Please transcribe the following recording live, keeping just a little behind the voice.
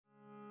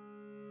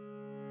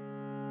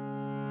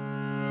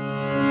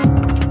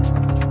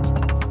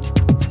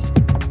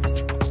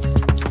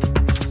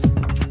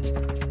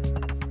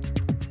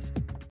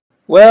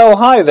Well,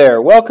 hi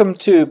there. Welcome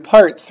to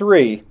part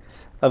 3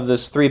 of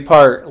this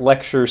three-part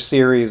lecture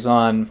series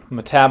on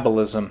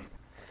metabolism.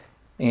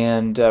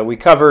 And we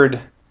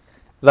covered,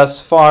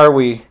 thus far,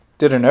 we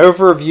did an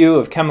overview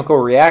of chemical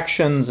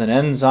reactions and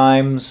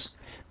enzymes.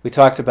 We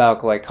talked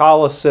about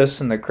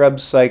glycolysis and the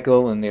Krebs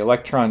cycle and the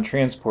electron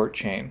transport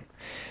chain.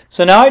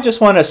 So now I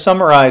just want to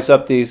summarize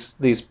up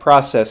these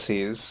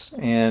processes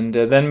and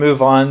then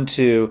move on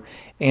to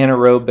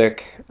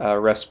anaerobic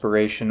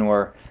respiration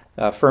or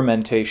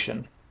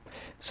fermentation.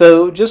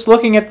 So just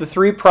looking at the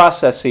three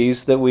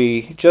processes that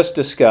we just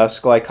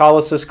discussed,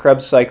 glycolysis,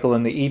 Krebs cycle,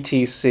 and the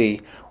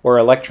ETC, or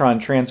electron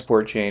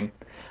transport chain,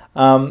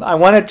 I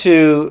wanted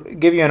to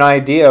give you an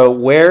idea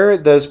where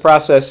those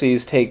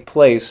processes take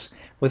place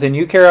within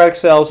eukaryotic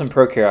cells and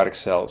prokaryotic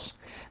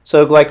cells.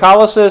 So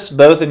glycolysis,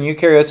 both in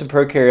eukaryotes and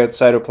prokaryote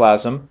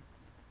cytoplasm.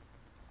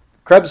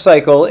 Krebs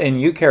cycle in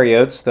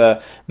eukaryotes,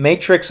 the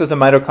matrix of the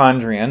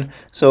mitochondrion.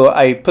 So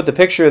I put the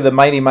picture of the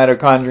mighty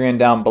mitochondrion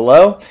down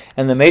below,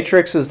 and the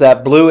matrix is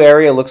that blue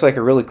area. It looks like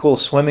a really cool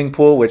swimming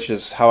pool, which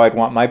is how I'd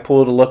want my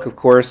pool to look, of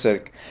course.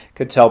 I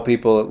could tell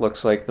people it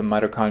looks like the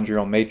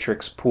mitochondrial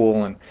matrix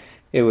pool, and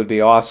it would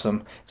be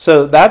awesome.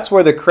 So that's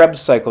where the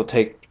Krebs cycle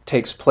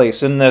takes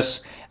place, in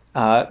this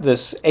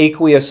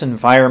aqueous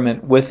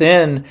environment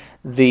within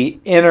the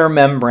inner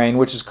membrane,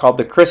 which is called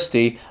the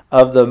cristae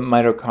of the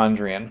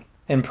mitochondrion.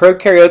 In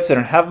prokaryotes, they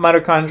don't have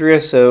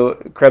mitochondria, so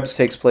Krebs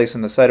takes place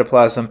in the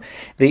cytoplasm.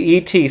 The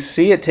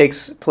ETC, it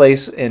takes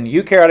place in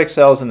eukaryotic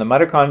cells in the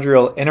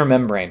mitochondrial inner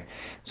membrane.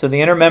 So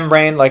the inner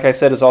membrane, like I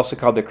said, is also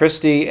called the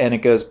cristae, and it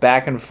goes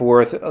back and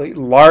forth,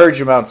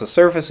 large amounts of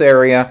surface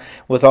area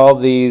with all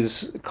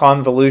these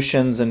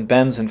convolutions and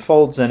bends and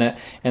folds in it.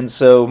 And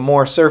so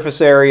more surface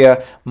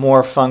area,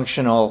 more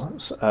functional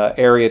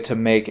area to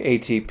make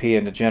ATP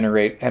and to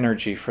generate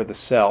energy for the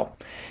cell.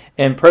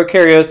 In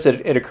prokaryotes,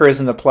 it occurs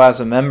in the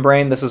plasma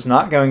membrane. This is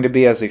not going to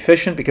be as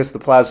efficient because the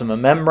plasma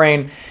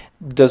membrane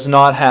does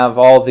not have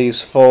all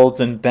these folds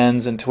and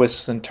bends and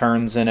twists and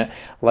turns in it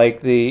like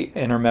the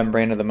inner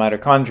membrane of the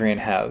mitochondrion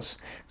has.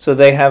 So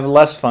they have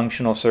less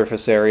functional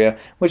surface area,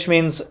 which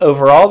means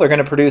overall they're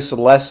going to produce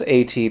less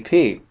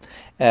ATP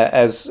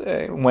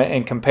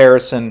in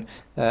comparison,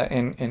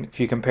 if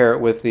you compare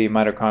it with the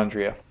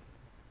mitochondria.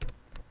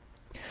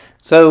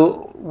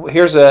 So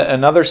here's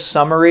another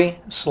summary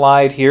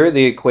slide here,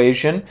 the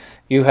equation.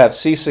 You have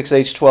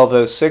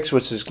C6H12O6,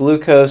 which is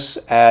glucose,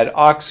 add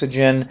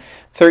oxygen,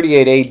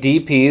 38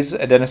 ADPs,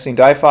 adenosine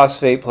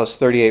diphosphate, plus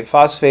 38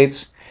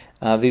 phosphates.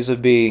 These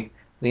would be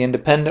the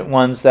independent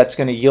ones. That's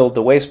going to yield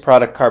the waste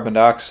product, carbon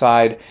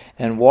dioxide,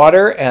 and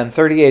water, and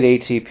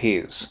 38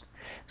 ATPs.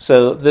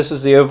 So this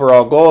is the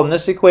overall goal, and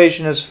this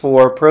equation is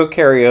for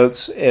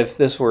prokaryotes. If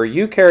this were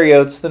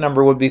eukaryotes, the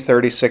number would be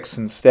 36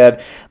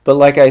 instead. But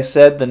like I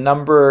said,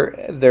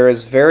 there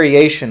is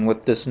variation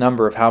with this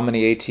number of how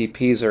many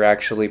ATPs are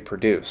actually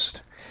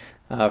produced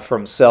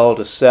from cell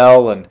to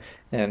cell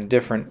and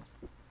different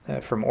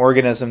from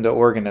organism to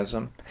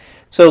organism.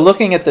 So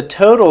looking at the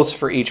totals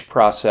for each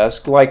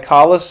process,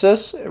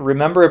 glycolysis,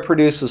 remember it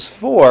produces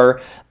 4,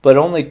 but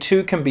only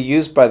 2 can be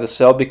used by the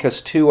cell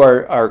because 2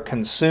 are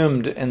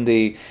consumed in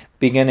the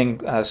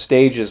beginning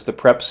stages, the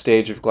prep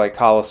stage of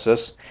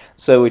glycolysis.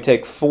 So we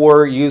take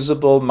 4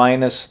 usable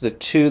minus the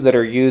 2 that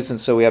are used, and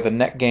so we have a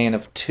net gain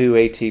of 2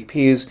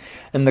 ATPs.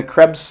 In the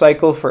Krebs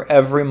cycle, for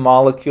every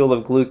molecule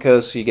of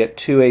glucose, you get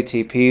 2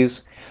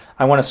 ATPs.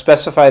 I want to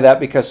specify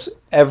that because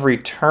every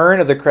turn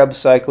of the Krebs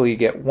cycle, you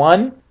get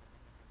 1.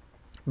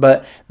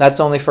 But that's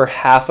only for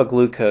half a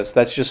glucose.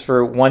 That's just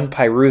for 1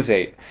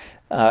 pyruvate.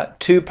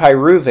 2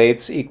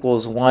 pyruvates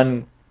equals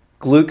 1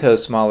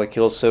 glucose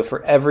molecule, so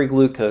for every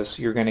glucose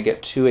you're going to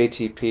get 2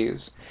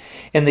 ATPs.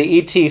 In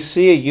the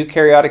ETC,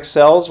 eukaryotic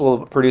cells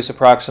will produce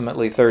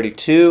approximately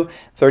 32,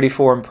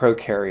 34 in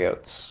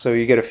prokaryotes. So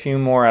you get a few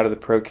more out of the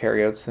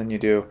prokaryotes than you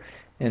do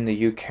in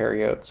the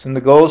eukaryotes. And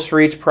the goals for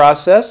each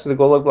process, the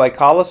goal of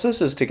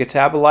glycolysis is to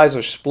catabolize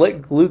or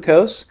split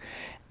glucose,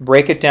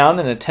 break it down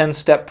in a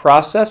 10-step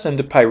process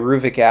into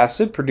pyruvic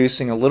acid,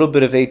 producing a little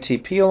bit of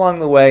ATP along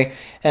the way,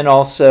 and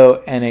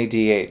also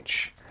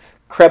NADH.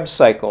 Krebs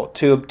cycle,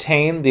 to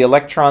obtain the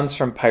electrons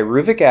from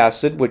pyruvic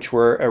acid, which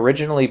were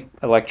originally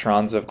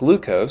electrons of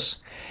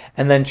glucose,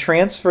 and then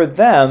transfer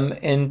them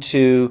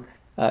to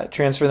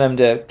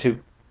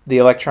the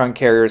electron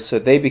carriers so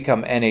they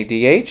become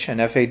NADH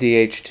and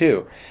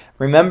FADH2.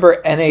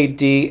 Remember,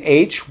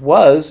 NADH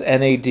was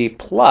NAD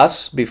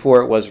plus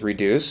before it was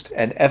reduced,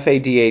 and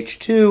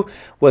FADH2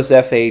 was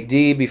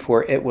FAD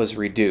before it was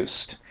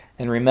reduced.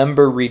 And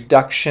remember,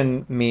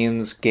 reduction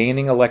means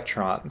gaining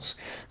electrons.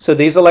 So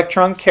these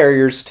electron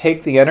carriers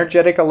take the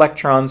energetic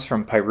electrons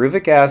from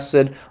pyruvic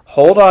acid,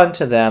 hold on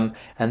to them,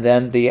 and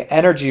then the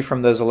energy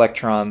from those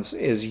electrons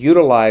is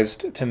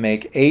utilized to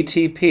make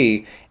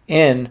ATP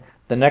in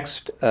the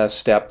next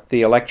step,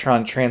 the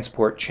electron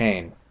transport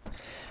chain.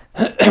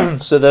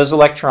 So those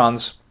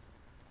electrons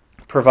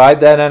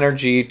provide that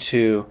energy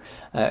to,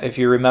 if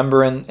you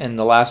remember in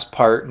the last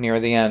part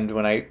near the end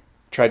when I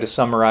tried to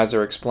summarize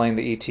or explain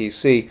the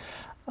ETC,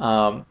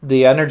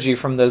 the energy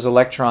from those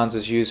electrons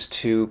is used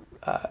to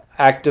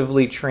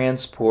actively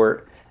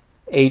transport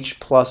H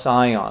plus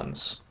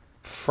ions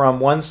from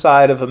one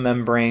side of a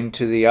membrane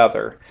to the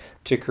other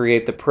to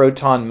create the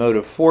proton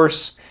motive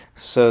force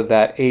so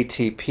that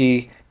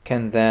ATP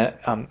can then,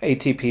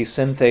 ATP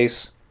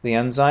synthase, the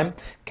enzyme,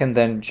 can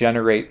then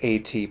generate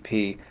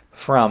ATP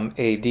from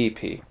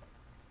ADP.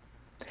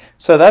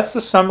 So that's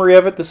the summary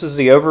of it. This is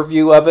the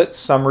overview of it.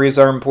 Summaries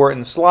are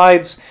important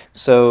slides,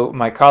 so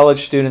my college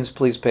students,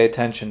 please pay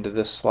attention to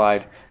this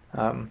slide.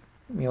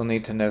 You'll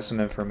need to know some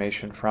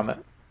information from it.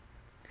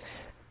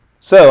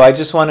 So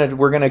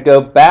we're going to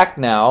go back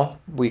now.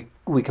 We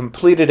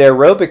completed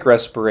aerobic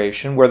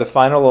respiration where the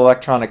final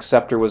electron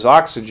acceptor was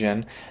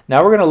oxygen.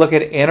 Now we're going to look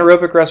at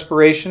anaerobic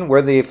respiration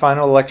where the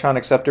final electron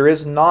acceptor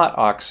is not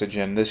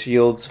oxygen. This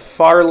yields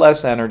far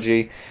less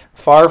energy.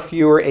 Far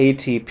fewer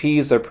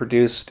ATPs are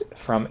produced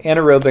from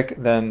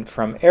anaerobic than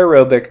from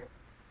aerobic.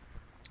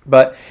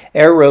 But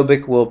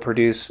aerobic will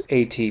produce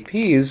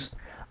ATPs.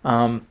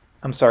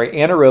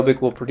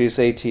 Anaerobic will produce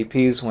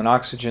ATPs when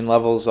oxygen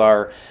levels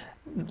are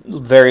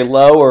very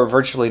low or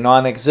virtually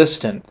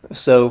non-existent.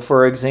 So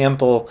for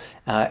example,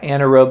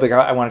 anaerobic,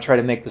 I want to try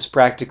to make this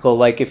practical,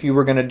 like if you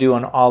were going to do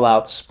an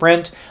all-out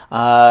sprint,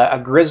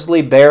 a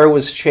grizzly bear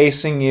was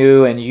chasing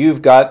you and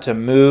you've got to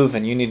move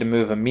and you need to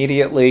move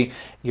immediately.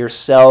 Your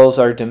cells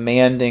are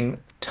demanding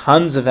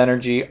tons of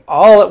energy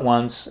all at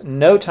once,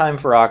 no time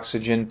for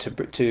oxygen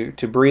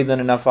to breathe in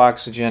enough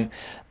oxygen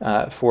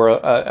for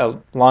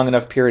a long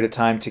enough period of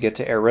time to get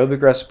to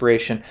aerobic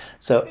respiration.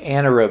 So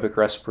anaerobic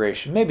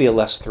respiration, maybe a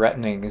less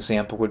threatening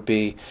example would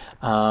be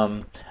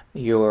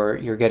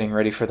you're getting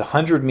ready for the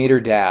 100-meter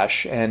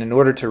dash, and in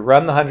order to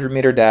run the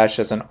 100-meter dash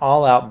as an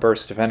all-out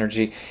burst of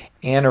energy,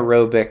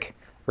 anaerobic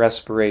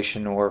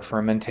respiration or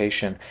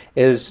fermentation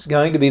is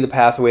going to be the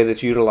pathway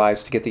that's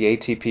utilized to get the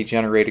ATP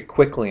generated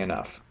quickly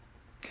enough.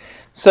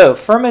 So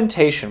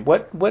fermentation,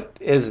 what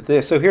is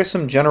this? So here's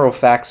some general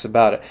facts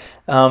about it.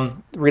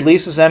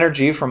 Releases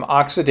energy from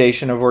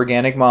oxidation of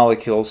organic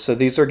molecules. So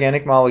these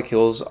organic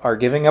molecules are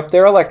giving up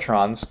their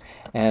electrons,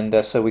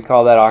 and so we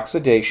call that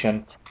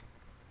oxidation.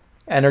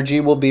 Energy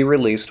will be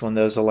released when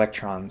those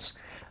electrons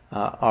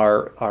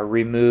are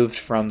removed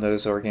from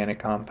those organic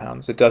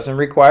compounds. It doesn't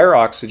require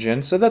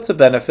oxygen, so that's a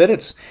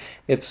benefit.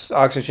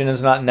 Oxygen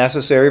is not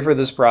necessary for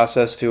this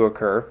process to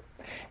occur.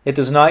 It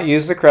does not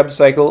use the Krebs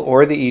cycle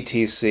or the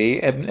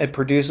ETC. It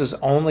produces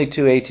only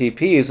 2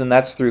 ATPs, and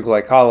that's through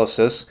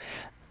glycolysis.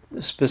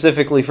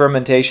 Specifically,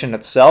 fermentation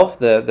itself,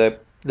 the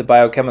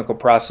biochemical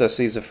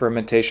processes of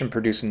fermentation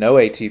produce no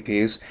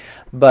ATPs,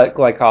 but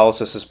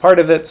glycolysis is part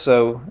of it,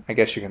 so I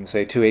guess you can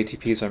say 2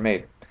 ATPs are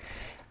made.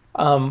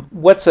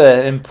 What's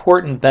an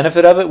important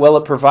benefit of it? Well,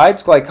 it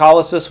provides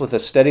glycolysis with a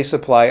steady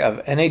supply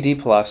of NAD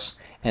plus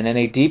and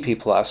NADP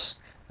plus,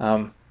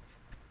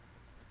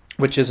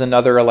 which is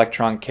another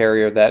electron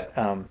carrier that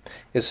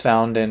is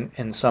found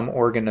in some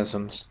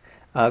organisms.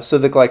 So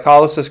the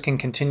glycolysis can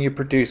continue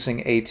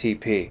producing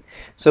ATP.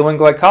 So when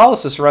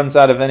glycolysis runs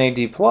out of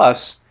NAD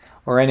plus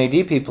or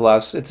NADP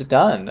plus, it's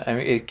done. I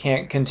mean, it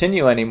can't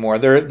continue anymore.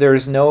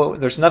 There's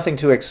nothing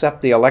to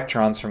accept the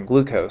electrons from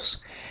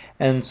glucose.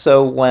 And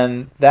so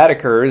when that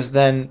occurs,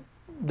 then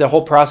the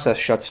whole process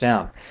shuts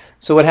down.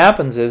 So what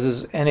happens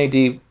is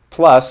NAD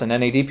plus and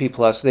NADP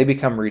plus, they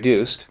become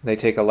reduced. They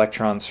take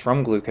electrons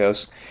from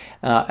glucose,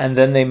 and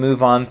then they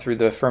move on through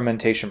the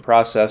fermentation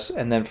process.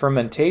 And then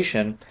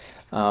fermentation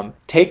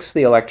takes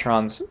the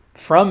electrons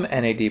from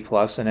NAD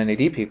plus and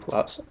NADP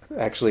plus,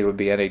 actually it would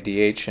be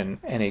NADH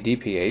and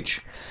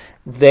NADPH.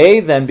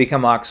 They then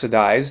become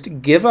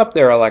oxidized, give up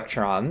their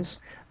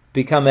electrons,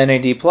 become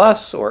NAD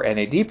plus or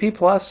NADP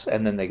plus,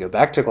 and then they go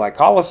back to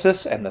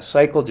glycolysis, and the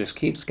cycle just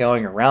keeps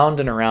going around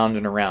and around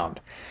and around.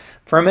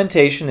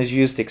 Fermentation is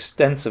used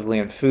extensively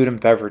in food and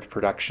beverage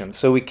production,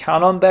 so we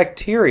count on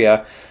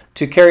bacteria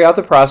to carry out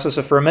the process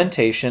of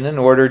fermentation in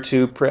order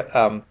to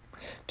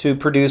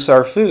produce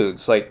our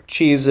foods, like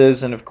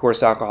cheeses and, of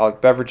course,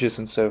 alcoholic beverages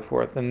and so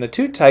forth. And the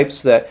two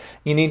types that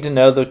you need to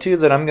know, the two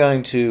that I'm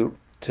going to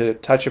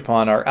touch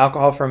upon, are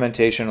alcohol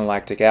fermentation and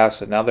lactic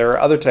acid. Now, there are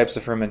other types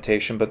of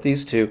fermentation, but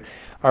these two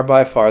are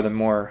by far the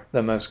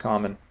most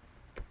common.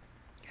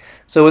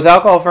 So with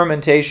alcohol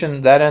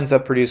fermentation, that ends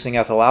up producing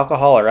ethyl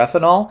alcohol or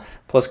ethanol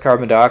plus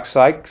carbon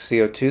dioxide,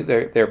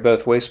 CO2. They're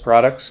both waste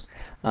products.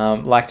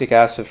 Lactic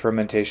acid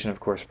fermentation, of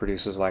course,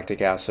 produces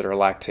lactic acid or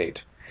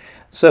lactate.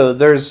 So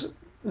this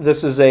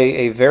is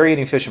a very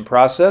inefficient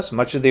process.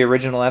 Much of the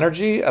original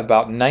energy,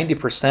 about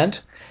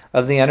 90%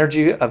 of the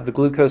energy of the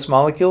glucose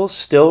molecules,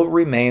 still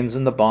remains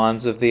in the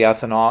bonds of the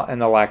ethanol and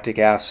the lactic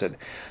acid.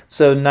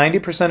 So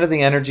 90% of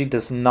the energy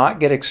does not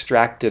get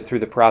extracted through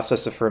the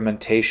process of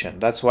fermentation.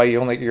 That's why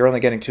you're only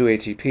getting 2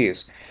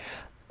 ATPs.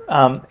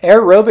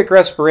 Aerobic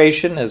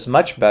respiration is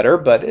much better,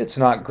 but it's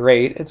not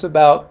great.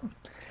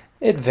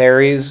 It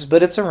varies,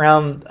 but it's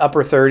around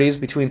upper 30s,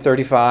 between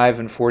 35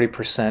 and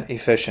 40%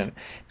 efficient.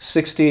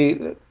 60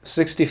 to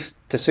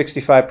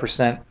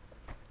 65%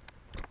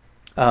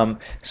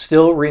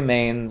 still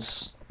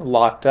remains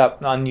locked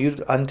up,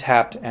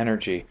 untapped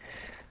energy.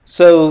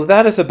 So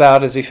that is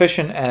about as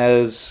efficient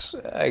as,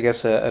 I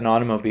guess, an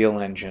automobile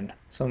engine,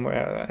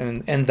 somewhere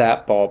in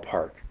that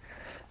ballpark.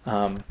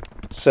 Um,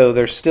 so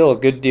there's still a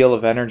good deal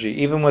of energy,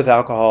 even with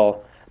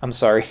alcohol, I'm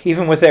sorry,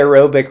 even with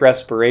aerobic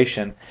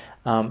respiration.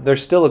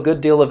 There's still a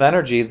good deal of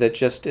energy that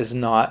just is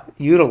not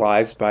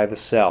utilized by the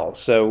cells.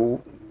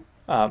 So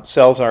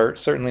cells are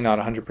certainly not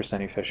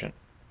 100% efficient.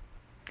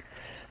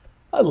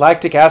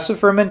 Lactic acid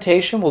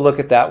fermentation, we'll look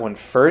at that one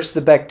first. The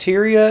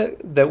bacteria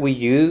that we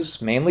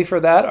use mainly for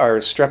that are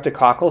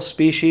streptococcal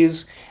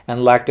species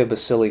and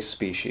lactobacillus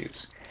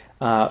species.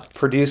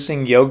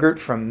 Producing yogurt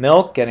from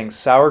milk, getting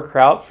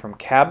sauerkraut from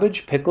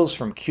cabbage, pickles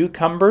from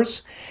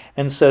cucumbers.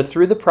 And so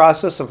through the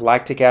process of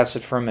lactic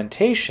acid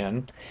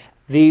fermentation,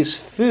 these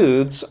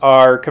foods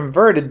are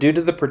converted due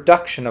to the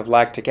production of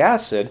lactic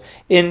acid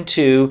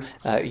into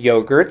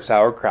yogurt,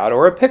 sauerkraut,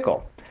 or a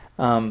pickle.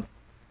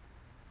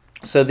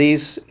 So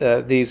these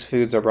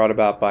foods are brought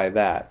about by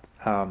that,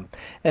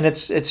 and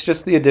it's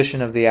just the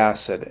addition of the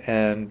acid,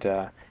 and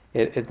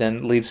it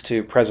then leads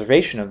to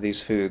preservation of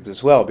these foods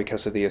as well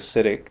because of the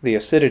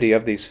acidity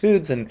of these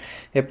foods, and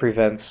it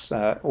prevents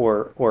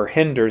or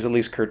hinders, at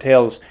least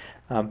curtails,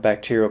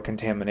 bacterial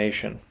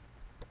contamination.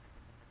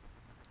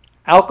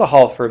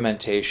 Alcohol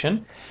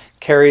fermentation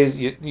undergoes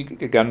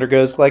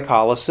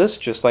glycolysis,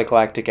 just like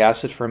lactic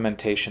acid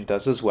fermentation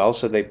does as well.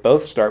 So they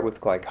both start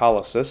with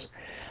glycolysis.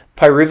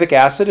 Pyruvic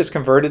acid is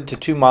converted to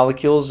 2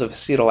 molecules of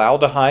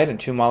acetaldehyde and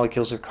 2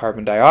 molecules of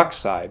carbon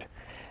dioxide.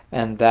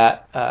 And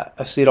that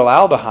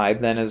acetaldehyde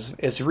then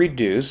is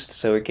reduced,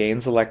 so it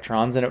gains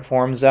electrons and it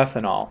forms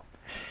ethanol,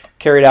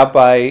 carried out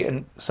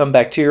by some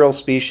bacterial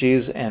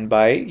species and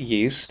by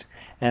yeast.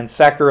 And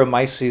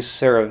Saccharomyces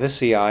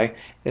cerevisiae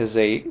is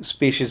a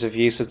species of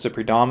yeast. It's a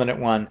predominant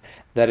one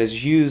that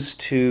is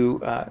used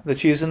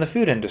that's used in the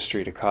food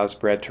industry to cause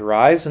bread to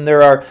rise. And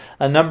there are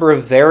a number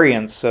of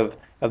variants of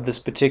this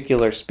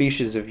particular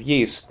species of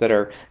yeast that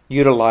are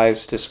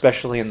utilized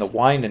especially in the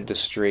wine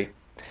industry.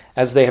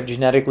 As they have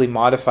genetically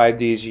modified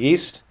these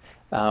yeast,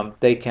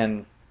 they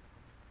can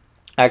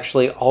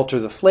actually alter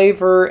the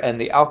flavor and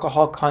the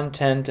alcohol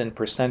content and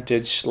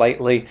percentage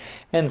slightly.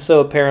 And so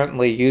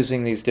apparently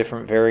using these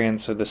different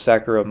variants of the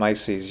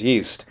Saccharomyces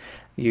yeast,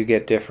 you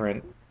get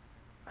different,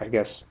 I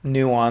guess,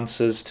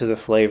 nuances to the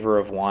flavor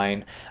of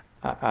wine.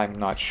 I'm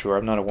not sure.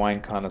 I'm not a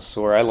wine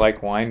connoisseur. I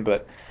like wine,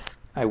 but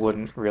I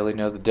wouldn't really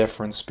know the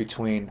difference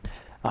between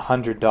a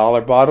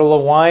 $100 bottle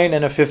of wine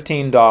and a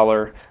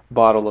 $15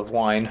 bottle of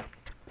wine.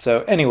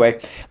 So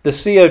anyway, the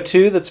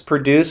CO2 that's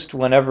produced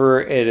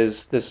whenever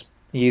this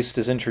yeast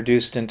is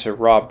introduced into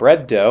raw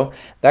bread dough,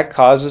 that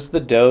causes the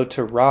dough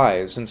to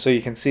rise. And so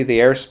you can see the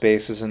air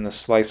spaces in the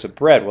slice of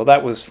bread. Well,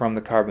 that was from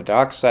the carbon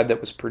dioxide that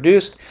was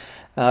produced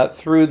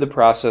through the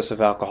process of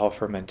alcohol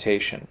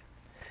fermentation.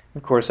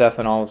 Of course,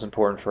 ethanol is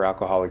important for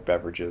alcoholic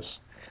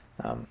beverages.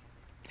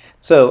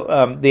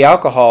 The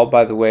alcohol,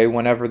 by the way,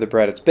 whenever the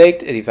bread is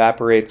baked, it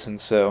evaporates, and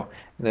so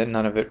then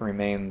none of it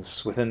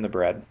remains within the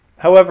bread.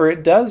 However,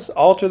 it does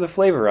alter the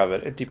flavor of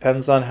it. It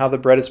depends on how the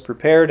bread is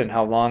prepared and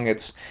how long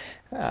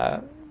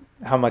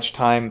how much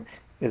time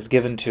is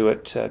given to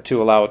it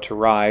to allow it to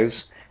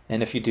rise.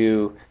 And if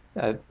you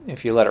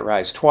let it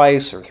rise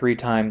twice or 3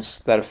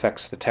 times, that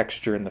affects the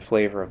texture and the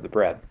flavor of the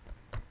bread.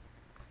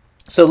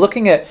 So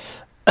looking at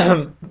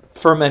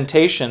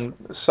fermentation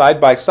side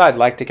by side,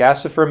 lactic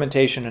acid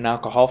fermentation and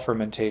alcohol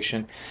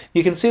fermentation,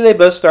 you can see they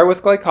both start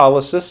with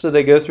glycolysis, so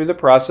they go through the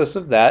process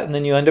of that, and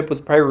then you end up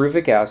with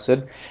pyruvic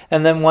acid,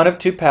 and then one of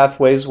 2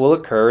 pathways will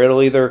occur.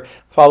 It'll either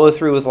follow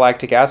through with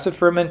lactic acid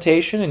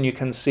fermentation, and you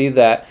can see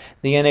that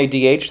the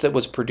NADH that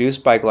was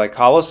produced by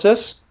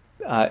glycolysis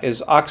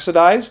is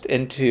oxidized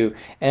into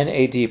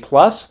NAD+.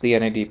 The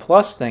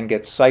NAD+ then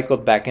gets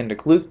cycled back into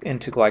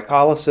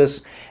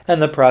glycolysis,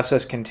 and the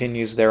process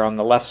continues there on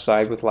the left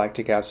side with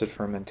lactic acid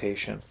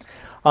fermentation.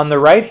 On the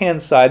right-hand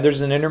side,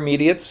 there's an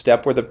intermediate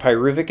step where the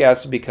pyruvic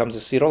acid becomes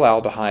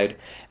acetaldehyde,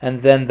 and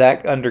then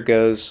that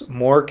undergoes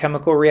more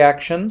chemical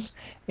reactions,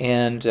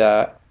 and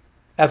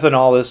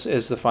ethanol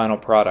is the final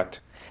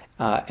product.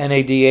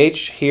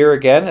 NADH here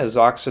again is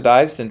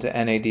oxidized into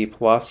NAD+,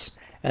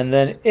 and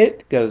then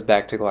it goes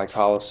back to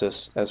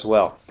glycolysis as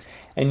well.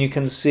 And you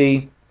can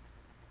see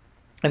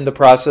in the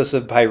process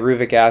of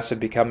pyruvic acid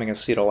becoming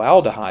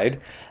acetaldehyde,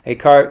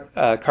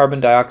 carbon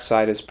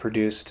dioxide is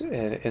produced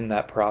in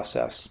that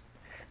process.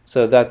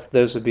 So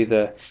those would be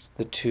the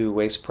 2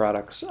 waste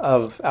products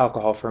of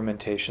alcohol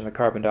fermentation, the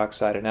carbon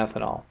dioxide and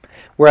ethanol.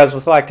 Whereas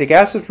with lactic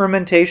acid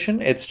fermentation,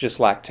 it's just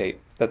lactate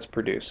that's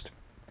produced.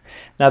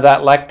 Now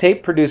that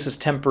lactate produces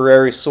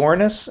temporary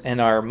soreness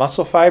in our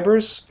muscle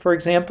fibers, for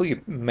example.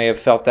 You may have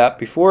felt that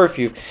before if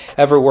you've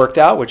ever worked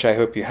out, which I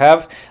hope you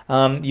have.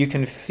 You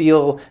can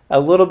feel a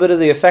little bit of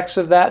the effects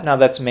of that. Now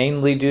that's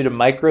mainly due to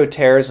micro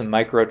tears and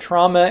micro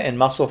trauma in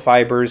muscle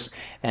fibers,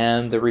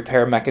 and the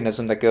repair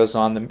mechanism that goes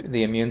on,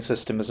 the immune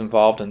system is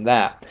involved in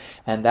that.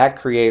 And that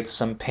creates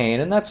some pain,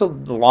 and that's a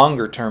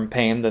longer term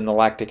pain than the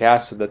lactic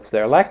acid that's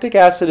there. Lactic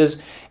acid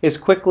is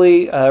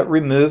quickly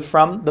removed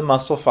from the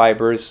muscle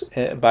fibers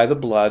by the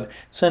blood,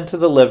 sent to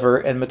the liver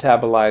and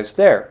metabolized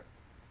there.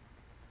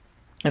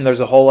 And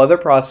there's a whole other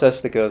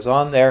process that goes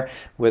on there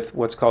with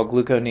what's called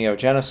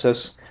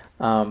gluconeogenesis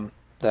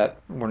that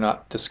we're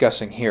not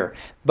discussing here.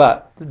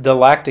 But the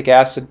lactic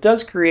acid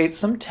does create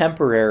some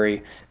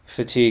temporary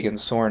fatigue and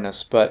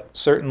soreness, but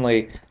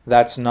certainly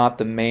that's not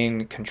the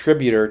main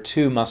contributor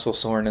to muscle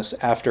soreness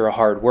after a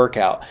hard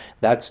workout.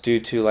 That's due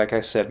to, like I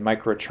said,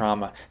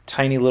 microtrauma,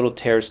 tiny little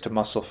tears to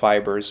muscle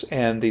fibers,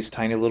 and these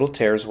tiny little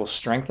tears will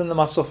strengthen the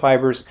muscle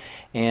fibers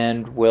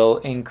and will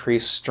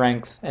increase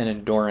strength and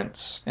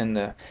endurance in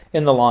the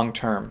long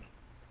term.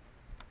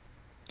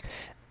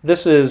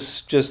 This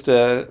is just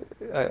a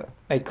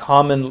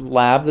common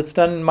lab that's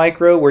done in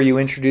micro where you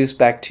introduce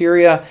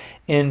bacteria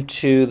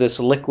into this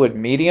liquid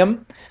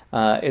medium.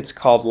 It's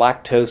called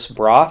lactose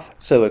broth,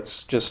 so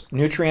it's just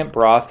nutrient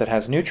broth that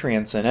has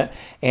nutrients in it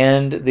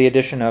and the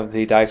addition of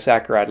the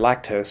disaccharide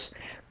lactose.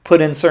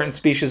 Put in certain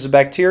species of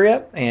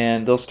bacteria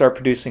and they'll start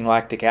producing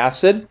lactic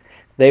acid.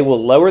 They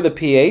will lower the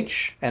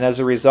pH, and as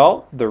a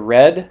result, the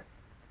red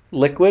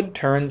liquid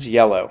turns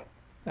yellow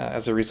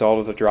as a result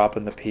of the drop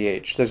in the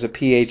pH. There's a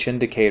pH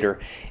indicator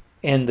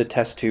in the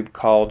test tube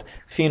called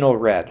phenol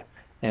red,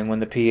 and when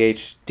the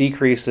pH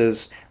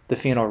decreases, the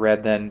phenol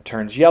red then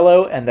turns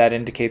yellow, and that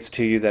indicates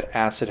to you that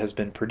acid has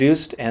been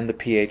produced and the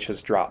pH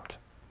has dropped.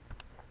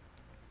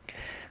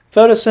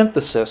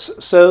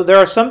 Photosynthesis. So there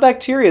are some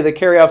bacteria that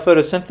carry out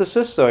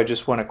photosynthesis, so I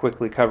just want to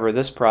quickly cover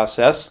this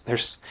process.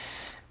 It's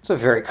a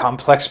very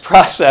complex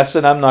process,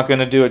 and I'm not going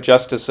to do it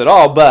justice at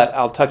all, but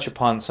I'll touch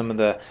upon some of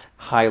the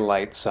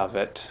highlights of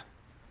it.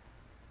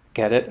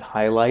 Get it?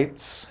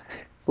 Highlights?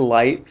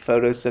 Light,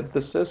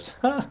 photosynthesis.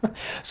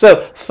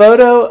 So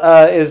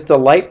photo is the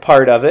light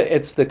part of it.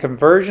 It's the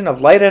conversion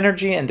of light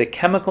energy into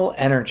chemical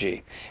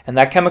energy. And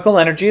that chemical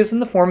energy is in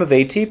the form of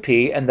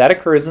ATP, and that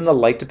occurs in the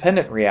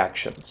light-dependent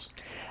reactions.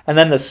 And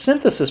then the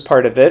synthesis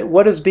part of it,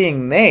 what is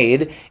being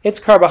made? It's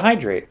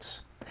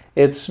carbohydrates.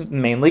 It's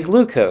mainly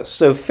glucose.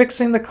 So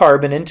fixing the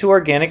carbon into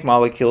organic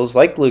molecules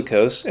like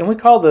glucose, and we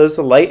call those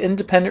the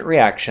light-independent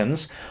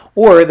reactions,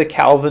 or the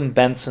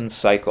Calvin-Benson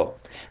cycle.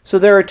 So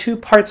there are two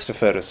parts to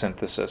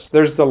photosynthesis.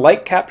 There's the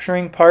light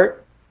capturing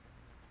part,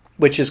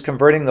 which is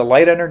converting the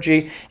light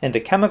energy into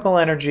chemical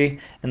energy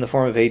in the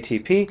form of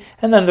ATP.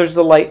 And then there's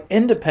the light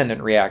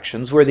independent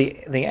reactions where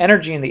the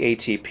energy in the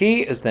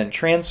ATP is then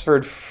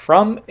transferred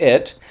from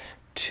it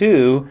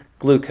to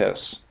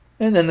glucose.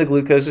 And then the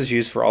glucose is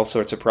used for all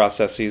sorts of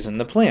processes in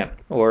the plant,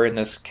 or in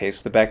this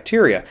case, the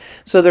bacteria.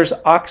 So there's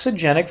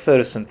oxygenic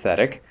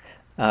photosynthesis,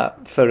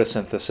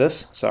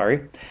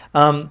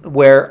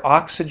 where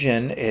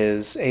oxygen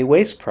is a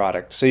waste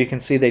product. So you can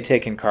see they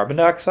take in carbon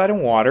dioxide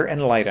and water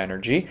and light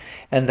energy,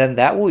 and then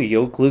that will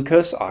yield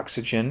glucose,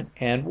 oxygen,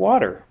 and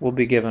water will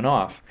be given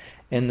off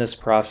in this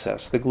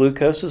process. The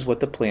glucose is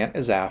what the plant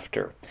is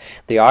after.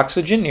 The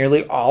oxygen,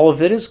 nearly all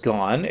of it is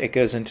gone. It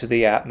goes into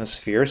the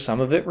atmosphere. Some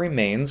of it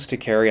remains to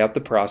carry out the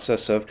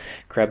process of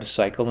Krebs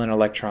cycle and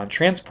electron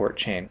transport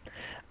chain.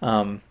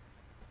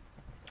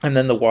 And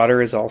then the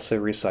water is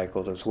also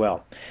recycled as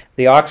well.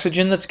 The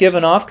oxygen that's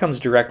given off comes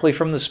directly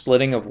from the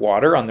splitting of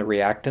water on the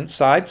reactant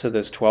side. So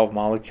those 12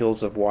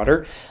 molecules of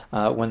water,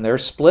 when they're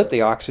split,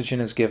 the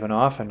oxygen is given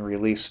off and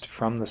released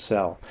from the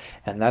cell.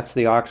 And that's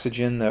the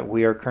oxygen that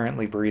we are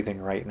currently breathing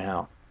right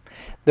now.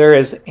 There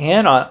is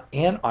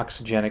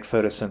anoxygenic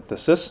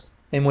photosynthesis,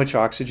 in which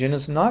oxygen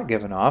is not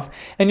given off.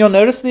 And you'll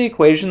notice the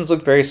equations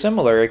look very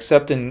similar,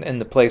 except in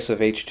the place of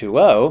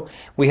H2O,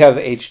 we have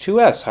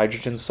H2S,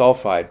 hydrogen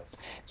sulfide.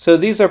 So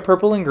these are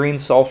purple and green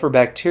sulfur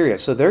bacteria.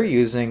 So they're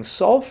using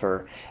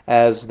sulfur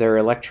as their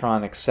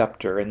electron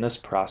acceptor in this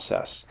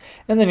process.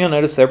 And then you'll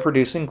notice they're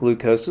producing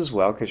glucose as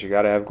well, because you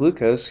got to have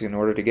glucose in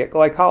order to get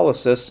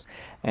glycolysis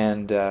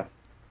and to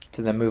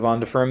then move on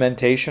to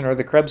fermentation or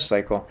the Krebs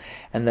cycle.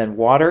 And then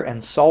water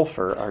and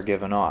sulfur are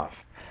given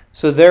off.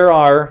 So there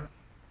are,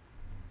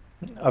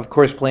 of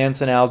course,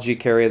 plants and algae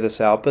carry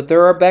this out, but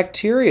there are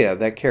bacteria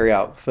that carry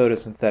out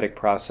photosynthetic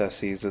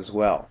processes as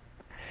well.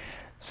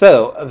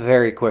 So,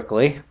 very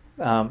quickly,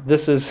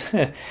 this is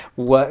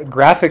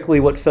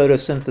graphically what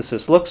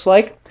photosynthesis looks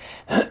like.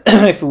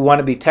 If we want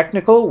to be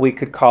technical, we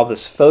could call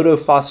this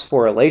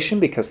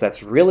photophosphorylation, because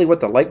that's really what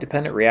the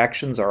light-dependent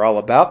reactions are all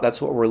about.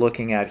 That's what we're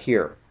looking at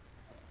here,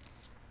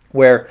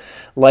 where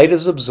light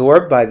is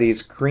absorbed by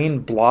these green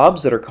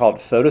blobs that are called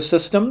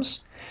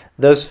photosystems.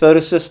 Those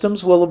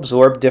photosystems will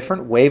absorb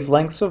different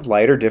wavelengths of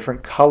light, or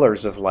different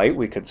colors of light,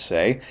 we could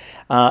say.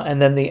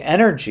 And then the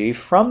energy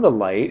from the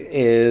light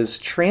is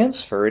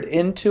transferred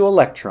into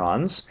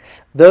electrons.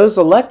 Those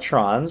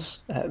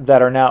electrons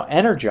that are now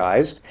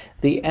energized,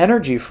 the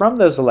energy from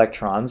those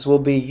electrons will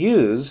be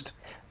used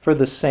in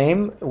the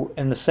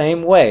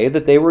same way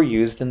that they were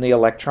used in the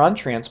electron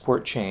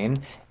transport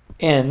chain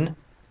in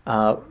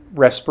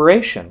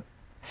respiration.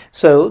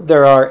 So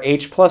there are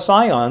H+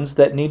 ions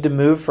that need to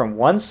move from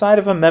one side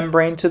of a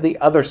membrane to the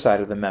other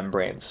side of the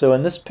membrane. So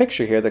in this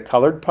picture here, the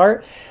colored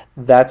part,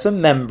 that's a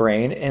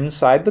membrane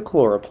inside the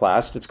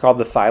chloroplast. It's called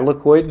the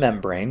thylakoid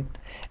membrane.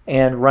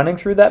 And running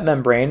through that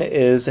membrane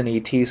is an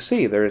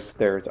ETC.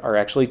 There are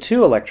actually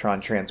two electron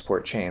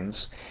transport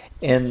chains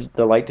in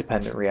the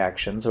light-dependent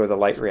reactions or the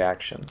light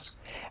reactions.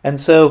 And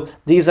so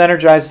these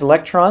energized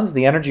electrons,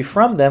 the energy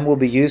from them will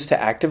be used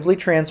to actively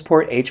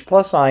transport H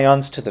plus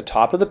ions to the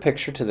top of the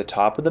picture, to the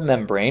top of the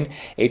membrane.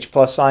 H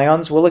plus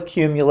ions will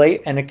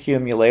accumulate and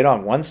accumulate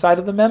on one side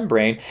of the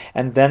membrane,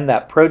 and then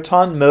that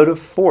proton motive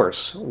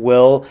force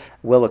will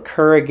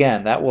occur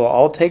again. That will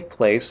all take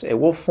place. It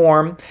will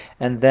form,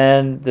 and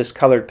then this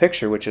colored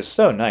picture, which is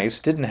so nice,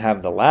 didn't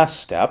have the last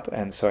step,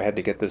 and so I had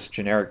to get this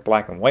generic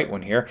black and white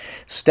one here.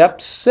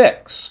 Step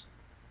 6.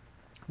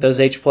 Those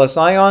H plus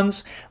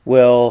ions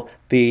will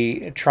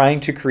be trying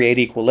to create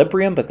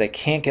equilibrium, but they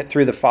can't get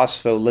through the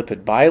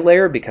phospholipid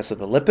bilayer because of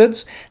the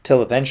lipids,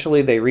 till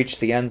eventually they reach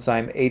the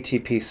enzyme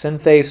ATP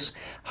synthase.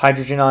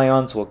 Hydrogen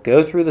ions will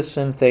go through the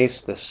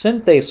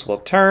synthase will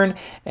turn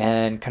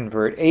and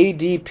convert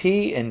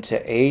ADP into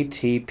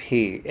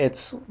ATP.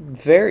 It's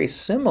very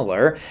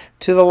similar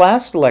to the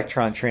last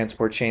electron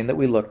transport chain that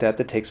we looked at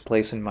that takes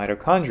place in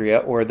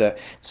mitochondria, or the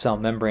cell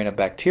membrane of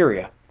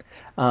bacteria.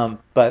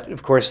 But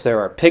of course there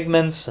are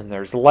pigments and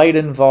there's light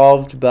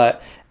involved,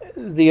 but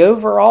the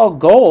overall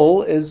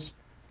goal is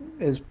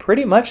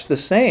pretty much the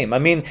same. I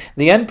mean,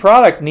 the end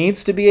product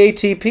needs to be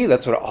ATP.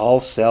 That's what all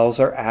cells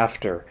are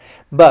after.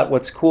 But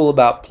what's cool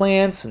about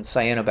plants and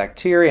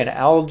cyanobacteria and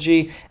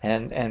algae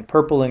and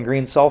purple and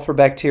green sulfur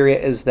bacteria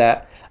is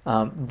that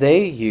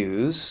they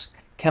use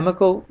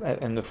chemical,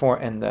 in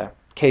the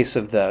case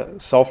of the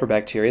sulfur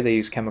bacteria, they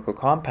use chemical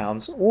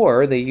compounds,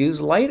 or they use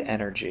light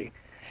energy.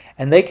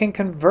 And they can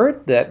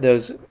convert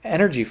those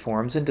energy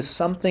forms into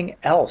something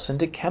else,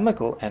 into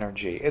chemical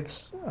energy.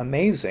 It's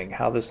amazing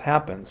how this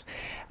happens.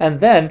 And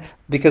then,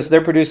 because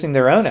they're producing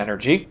their own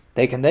energy,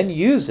 they can then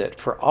use it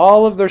for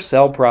all of their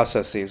cell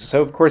processes.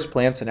 So, of course,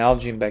 plants and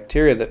algae and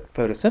bacteria that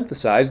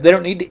photosynthesize, they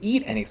don't need to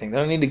eat anything. They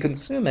don't need to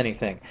consume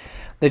anything.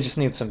 They just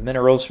need some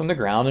minerals from the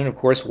ground and, of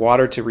course,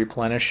 water to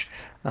replenish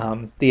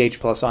the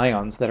H plus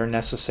ions that are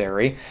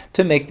necessary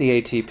to make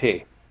the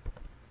ATP.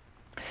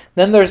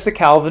 Then there's the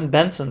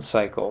Calvin-Benson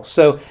cycle.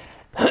 So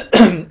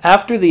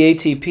after the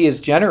ATP is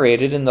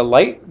generated in the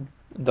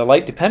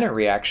light-dependent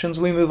reactions,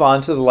 we move on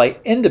to the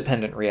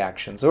light-independent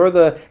reactions, or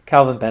the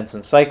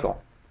Calvin-Benson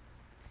cycle.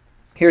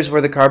 Here's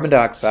where the carbon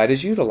dioxide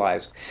is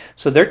utilized.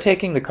 So they're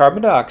taking the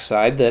carbon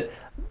dioxide that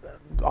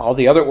all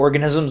the other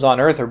organisms on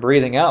Earth are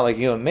breathing out, like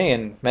you and me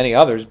and many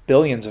others,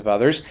 billions of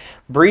others,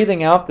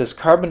 breathing out this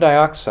carbon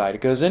dioxide.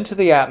 It goes into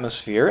the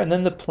atmosphere, and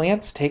then the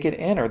plants take it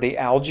in, or the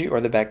algae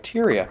or the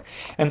bacteria.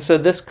 And so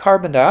this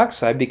carbon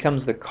dioxide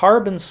becomes the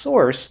carbon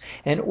source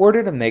in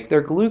order to make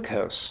their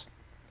glucose.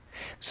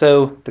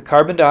 So the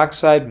carbon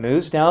dioxide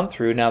moves down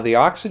through. Now the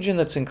oxygen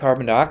that's in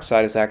carbon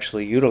dioxide is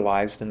actually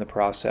utilized in the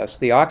process.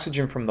 The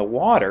oxygen from the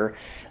water,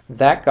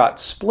 that got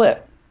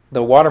split.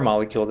 The water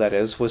molecule, that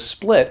is, was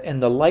split in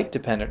the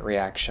light-dependent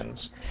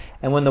reactions.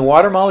 And when the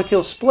water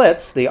molecule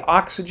splits, the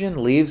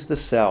oxygen leaves the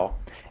cell,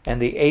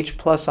 and the H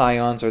plus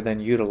ions are then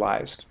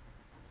utilized.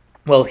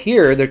 Well,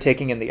 here they're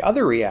taking in the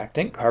other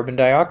reactant, carbon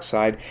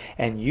dioxide,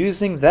 and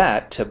using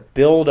that to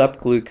build up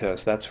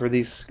glucose. That's where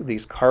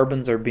these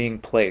carbons are being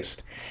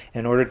placed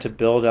in order to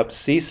build up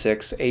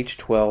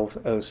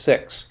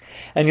C6H12O6.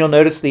 And you'll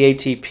notice the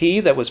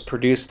ATP that was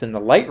produced in the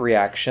light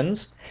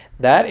reactions,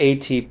 that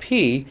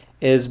ATP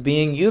is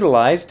being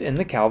utilized in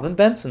the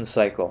Calvin-Benson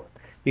cycle.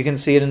 You can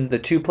see it in the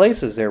two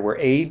places there where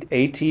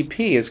ATP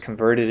is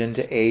converted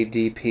into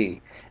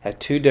ADP at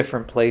two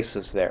different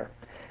places there.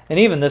 And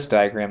even this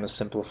diagram is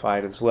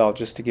simplified as well,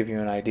 just to give you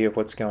an idea of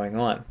what's going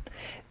on.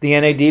 The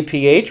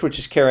NADPH, which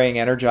is carrying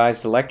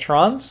energized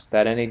electrons,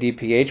 that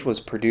NADPH was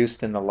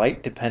produced in the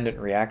light-dependent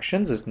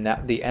reactions, is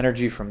the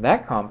energy from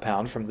that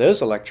compound, from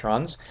those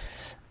electrons.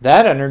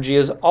 That energy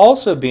is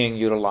also being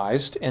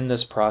utilized in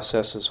this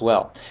process as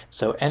well.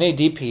 So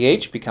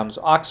NADPH becomes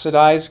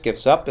oxidized,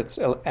 gives up its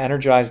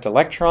energized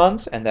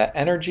electrons, and that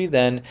energy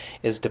then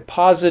is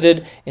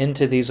deposited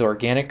into these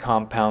organic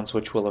compounds,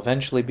 which will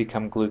eventually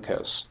become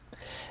glucose.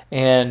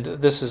 And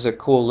this is a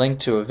cool link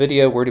to a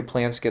video, Where Do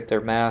Plants Get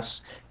Their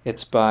Mass?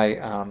 It's by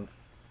a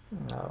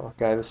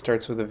guy that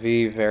starts with a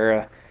V,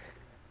 Vera.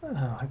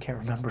 I can't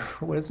remember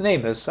what his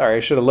name is. Sorry, I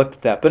should have looked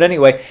at that. But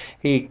anyway,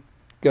 he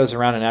goes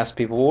around and asks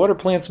people, well, what are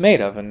plants made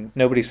of? And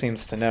nobody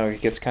seems to know. He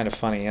gets kind of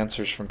funny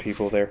answers from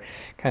people. They're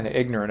kind of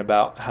ignorant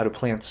about how do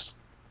plants,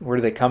 where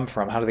do they come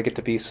from? How do they get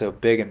to be so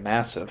big and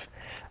massive?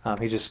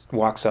 He just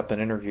walks up and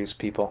interviews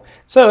people.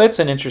 So it's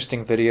an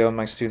interesting video.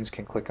 My students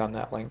can click on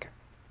that link.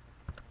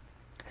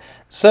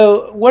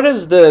 So what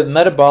is the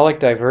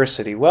metabolic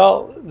diversity?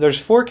 Well, there's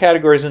 4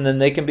 categories, and then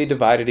they can be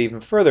divided even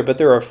further, but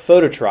there are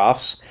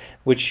phototrophs,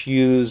 which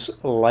use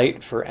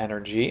light for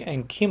energy,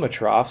 and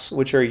chemotrophs,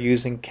 which are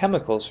using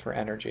chemicals for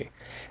energy.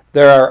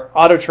 There are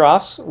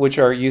autotrophs, which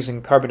are using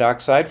carbon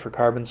dioxide for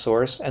carbon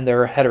source, and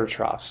there are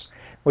heterotrophs,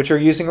 which are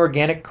using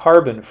organic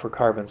carbon for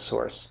carbon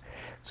source.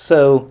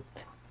 So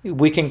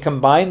we can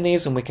combine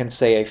these and we can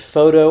say a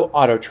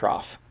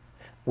photoautotroph,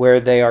 where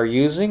they are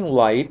using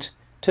light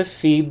to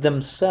feed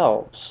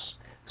themselves.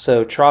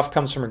 So troph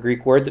comes from a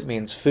Greek word that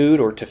means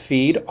food or to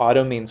feed.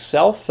 Auto means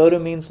self, photo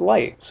means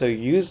light. So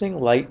using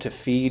light to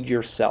feed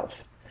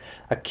yourself.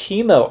 A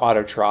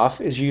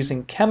chemoautotroph is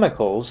using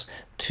chemicals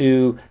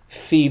to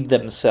feed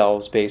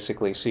themselves,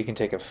 basically. So you can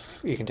take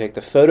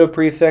the photo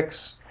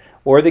prefix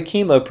or the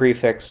chemo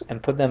prefix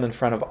and put them in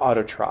front of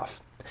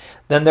autotroph.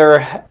 Then there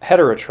are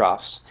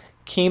heterotrophs,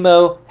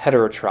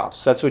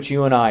 chemoheterotrophs. That's what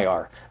you and I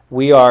are.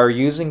 We are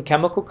using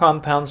chemical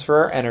compounds for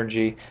our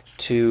energy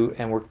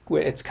and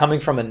it's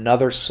coming from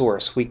another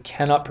source. We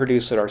cannot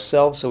produce it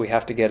ourselves, so we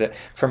have to get it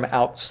from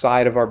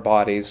outside of our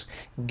bodies,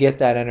 get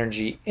that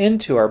energy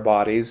into our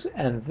bodies,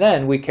 and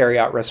then we carry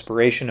out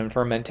respiration and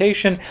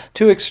fermentation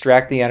to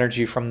extract the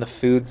energy from the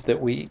foods that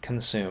we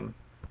consume.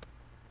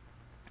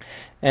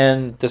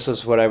 And this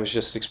is what I was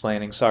just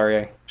explaining. Sorry,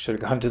 I should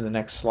have gone to the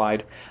next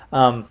slide.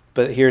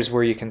 But here's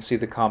where you can see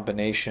the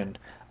combination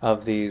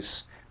of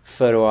these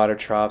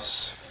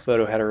photoautotrophs,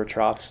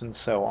 photoheterotrophs, and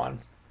so on.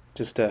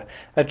 Just a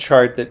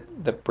chart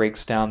that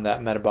breaks down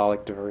that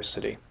metabolic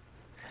diversity.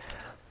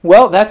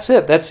 Well, that's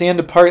it. That's the end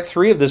of part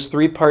 3 of this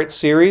 3-part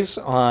series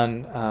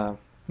on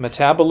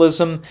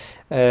metabolism.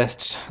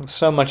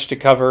 So much to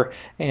cover,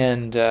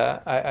 and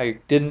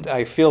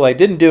I feel I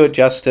didn't do it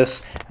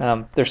justice.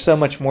 There's so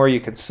much more you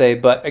could say,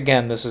 but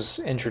again, this is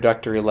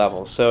introductory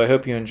level. So I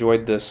hope you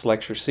enjoyed this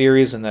lecture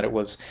series and that it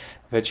was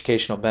of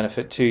educational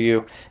benefit to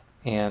you.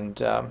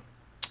 And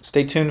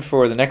stay tuned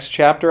for the next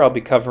chapter. I'll be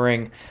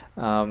covering.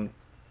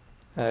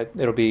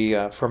 It'll be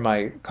for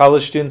my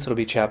college students. It'll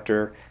be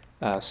chapter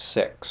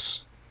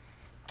 6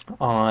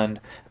 on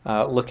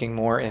looking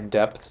more in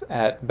depth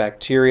at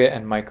bacteria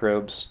and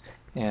microbes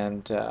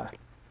and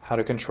how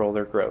to control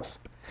their growth.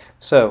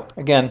 So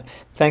again,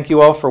 thank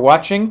you all for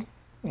watching,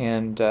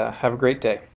 and have a great day.